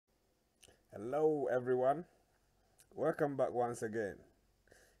Hello everyone, welcome back once again.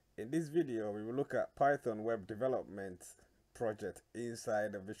 In this video we will look at Python web development project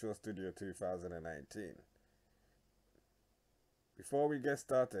inside the Visual Studio 2019. Before we get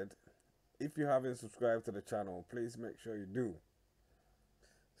started, if you haven't subscribed to the channel, please make sure you do.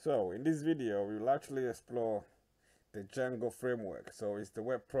 So in this video we will actually explore the Django framework. So it's the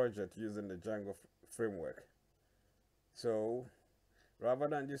web project using the Django framework. So rather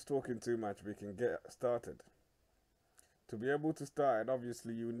than just talking too much, we can get started. To be able to start,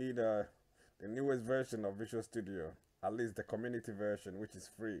 obviously you need the newest version of Visual Studio, at least the community version, which is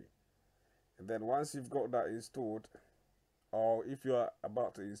free. And then once you've got that installed, or if you are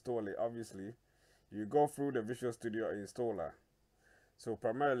about to install it, obviously you go through the Visual Studio installer. So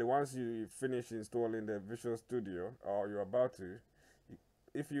primarily once you finish installing the Visual Studio, or you're about to,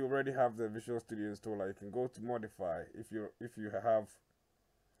 if you already have the Visual Studio installer, you can go to modify if you have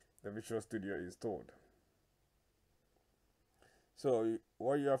the Visual Studio installed. So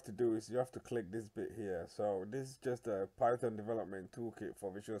what you have to do is you have to click this bit here. So this is just a Python development toolkit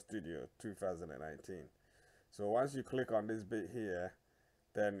for Visual Studio 2019. So once you click on this bit here,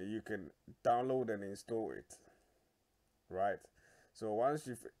 then you can download and install it, right? So once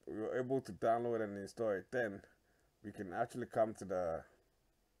you're able to download and install it, then we can actually come to the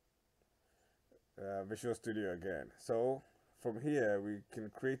Visual Studio again. So from here we're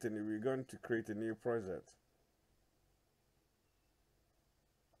going to create a new project.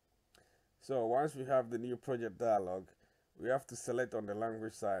 So once we have the new project dialog, we have to select on the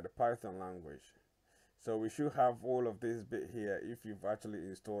language side, the Python language. So we should have all of this bit here if you've actually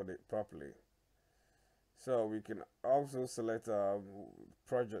installed it properly. So we can also select a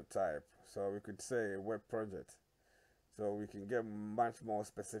project type. So we could say web project. So we can get much more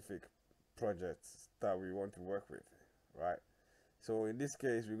specific projects that we want to work with, right? So in this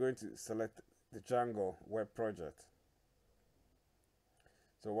case, we're going to select the Django web project.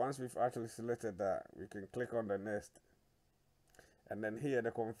 So once we've actually selected that, we can click on the next. And then here,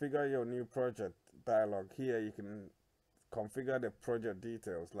 the configure your new project dialog. Here you can configure the project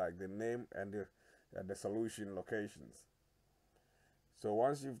details like the name and the solution locations. So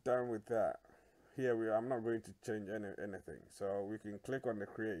once you've done with that, here I'm not going to change anything. So we can click on the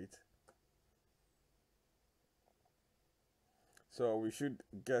create. So we should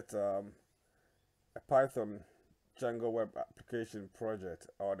get a Python Django web application project,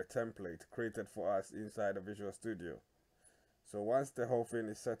 or the template created for us inside the Visual Studio. So once the whole thing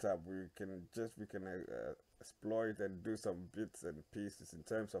is set up, we can exploit and do some bits and pieces in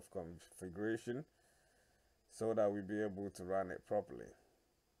terms of configuration, so that we'll be able to run it properly.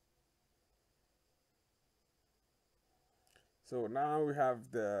 So now we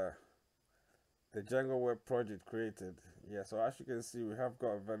have the Django web project created. Yeah, so as you can see, we have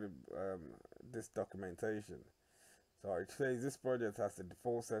got this documentation. So it says this project has the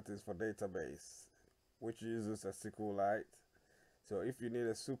default settings for database, which uses a SQLite. So if you need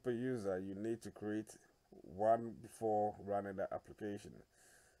a super user, you need to create one before running the application.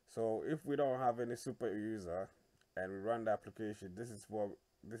 So if we don't have any super user and we run the application, this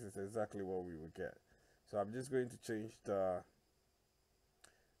is exactly what we would get. So I'm just going to change the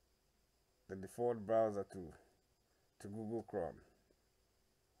default browser to Google Chrome.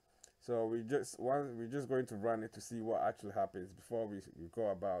 So we're just going to run it to see what actually happens before we go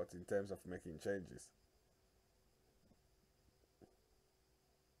about in terms of making changes.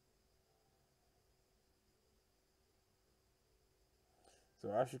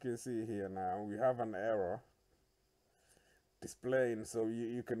 So as you can see here now, we have an error displaying. So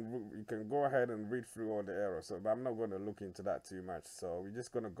you can go ahead and read through all the errors. So but I'm not going to look into that too much. So we're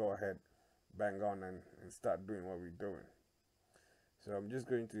just going to go ahead, bang on and start doing what we're doing. So I'm just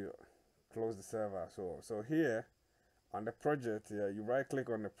going to close the server. So here on the project here, you right click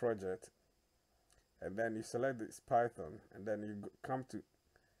on the project and then you select this Python, and then you come to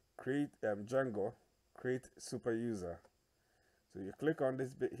create Django, create super user. So you click on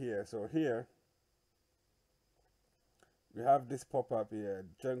this bit here. So here we have this pop-up here,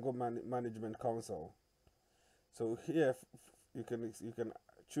 Django management console. So here you can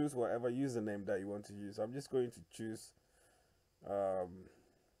choose whatever username that you want to use. I'm just going to choose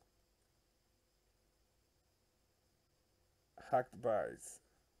hacked bytes.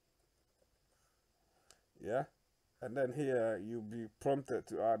 Yeah, and then here you'll be prompted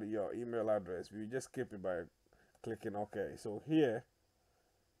to add your email address. We just skip it by clicking OK. So here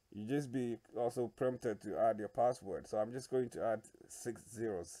you just be also prompted to add your password. So I'm just going to add 6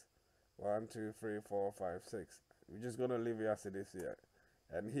 zeros. 1 2 3 4 5 6. We're just gonna leave it as it is here,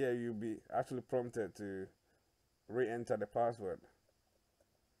 and here you'll be actually prompted to re-enter the password.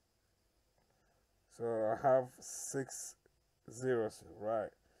 So I have 6 zeros, right?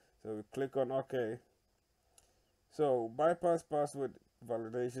 So we click on OK. So bypass password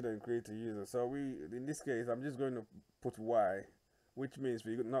validation and create a user. So in this case, I'm just going to put Y, which means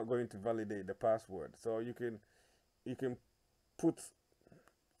we're not going to validate the password. So you can put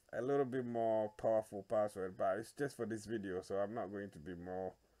a little bit more powerful password, but it's just for this video, so I'm not going to be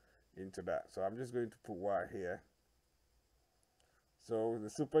more into that. So I'm just going to put Y here. So the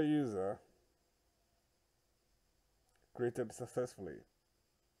super user created successfully.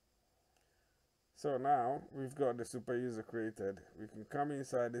 So now we've got the super user created. We can come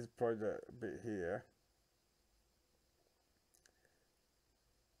inside this project bit here.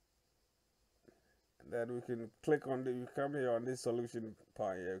 And then we can click on you come here on this solution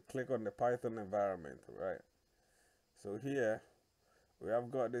part here, click on the Python environment, right? So here we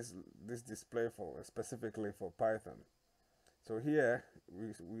have got this display for specifically for Python. So here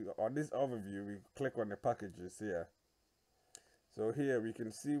we on this overview we click on the packages here. So here we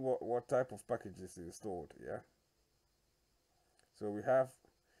can see what type of packages installed, yeah. So we have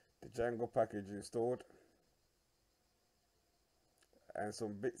the Django package installed and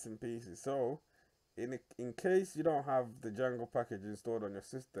some bits and pieces. So in case you don't have the Django package installed on your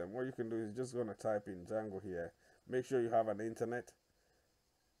system, what you can do is just gonna type in Django here. Make sure you have an internet,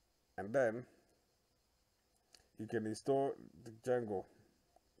 and then you can install the Django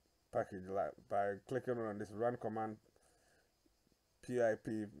package like by clicking on this run command pip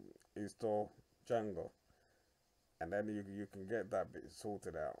install Django, and then you can get that bit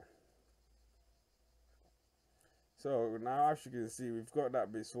sorted out. So now, as you can see, we've got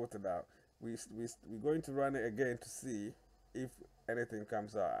that bit sorted out. We're going to run it again to see if anything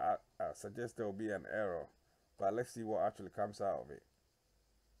comes out. I suggest there will be an error, but let's see what actually comes out of it.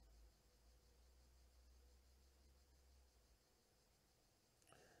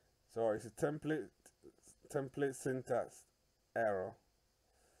 So it's a template syntax error.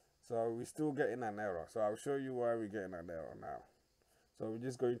 So we're still getting an error. So I'll show you why we're getting an error now. So we're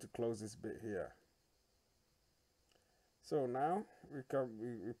just going to close this bit here. So now we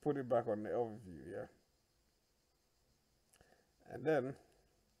put it back on the overview, yeah. And then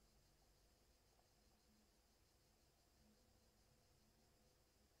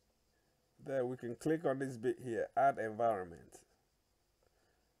there we can click on this bit here, add environment.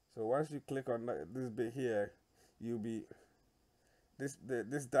 So once you click on this bit here,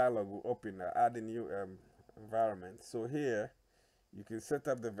 this dialog will open, add a new environment. So here you can set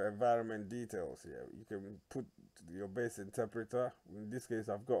up the environment details here. You can put your base interpreter. In this case,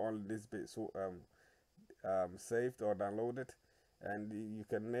 I've got only this bit saved or downloaded, and you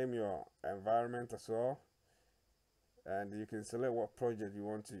can name your environment as well. And you can select what project you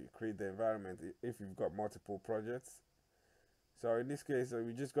want to create the environment if you've got multiple projects. So in this case,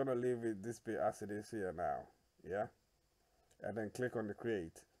 we're just gonna leave it this bit as it is here now, yeah. And then click on the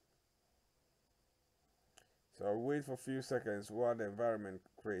create. So I'll wait for a few seconds while the environment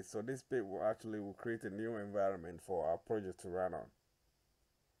creates. So this bit will create a new environment for our project to run on,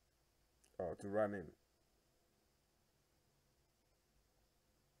 or to run in.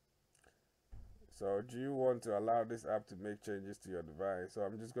 So do you want to allow this app to make changes to your device? So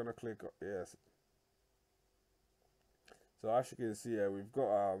I'm just gonna click on yes. So as you can see here, we've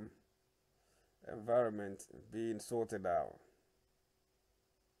got environment being sorted out.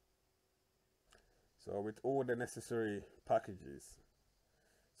 So with all the necessary packages.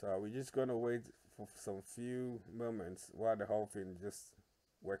 So we're just gonna wait for some few moments while the whole thing just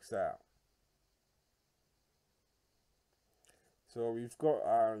works out. So we've got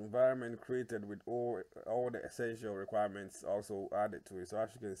our environment created with all the essential requirements also added to it. So as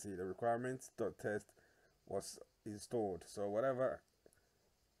you can see, the requirements.test was installed. So whatever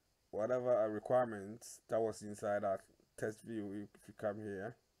requirements that was inside our test view, if you come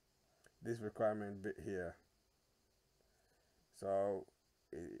here, this requirement bit here. So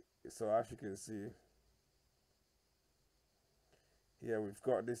as you can see here, we've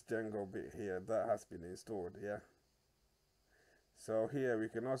got this Django bit here that has been installed, yeah. So here we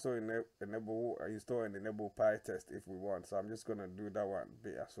can also install and enable PyTest if we want. So I'm just gonna do that one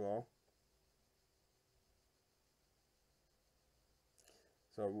bit as well.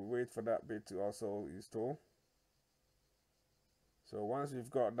 So we wait for that bit to also install. So once we've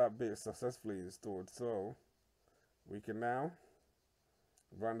got that bit successfully installed, so we can now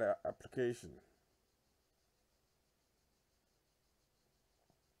run the application.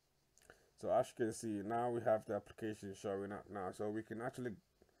 So as you can see, now we have the application showing up now. So we can actually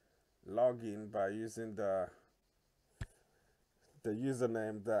log in by using the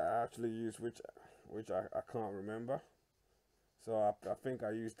username that I actually use, which I can't remember. So I think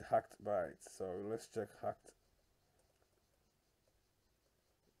I used hacked bytes. So let's check hacked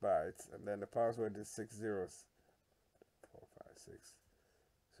bytes, and then the password is 6 zeros, 456.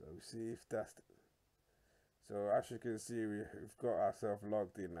 So we see if that's so as you can see, we've got ourselves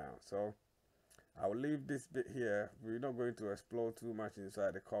logged in now. So I'll leave this bit here. We're not going to explore too much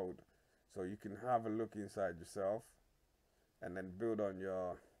inside the code, so you can have a look inside yourself and then build on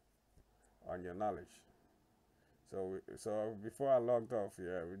your knowledge. So before I logged off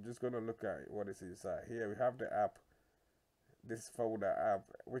here, we're just gonna look at what is inside. Here we have the app, this folder app,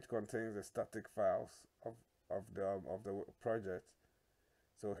 which contains the static files of the project.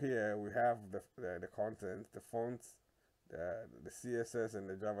 So here we have the content, the fonts, the CSS and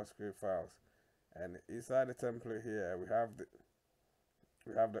the JavaScript files, and inside the template here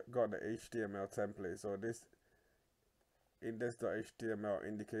got the HTML template. So this index.html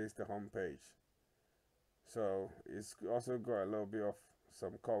indicates the home page. So it's also got a little bit of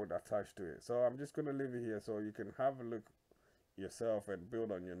some code attached to it. So I'm just gonna leave it here so you can have a look yourself and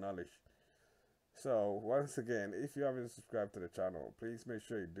build on your knowledge. So once again, if you haven't subscribed to the channel, please make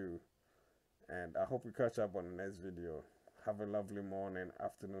sure you do, and I hope we catch up on the next video. Have a lovely morning,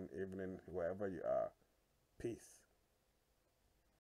 afternoon, evening, wherever you are. Peace.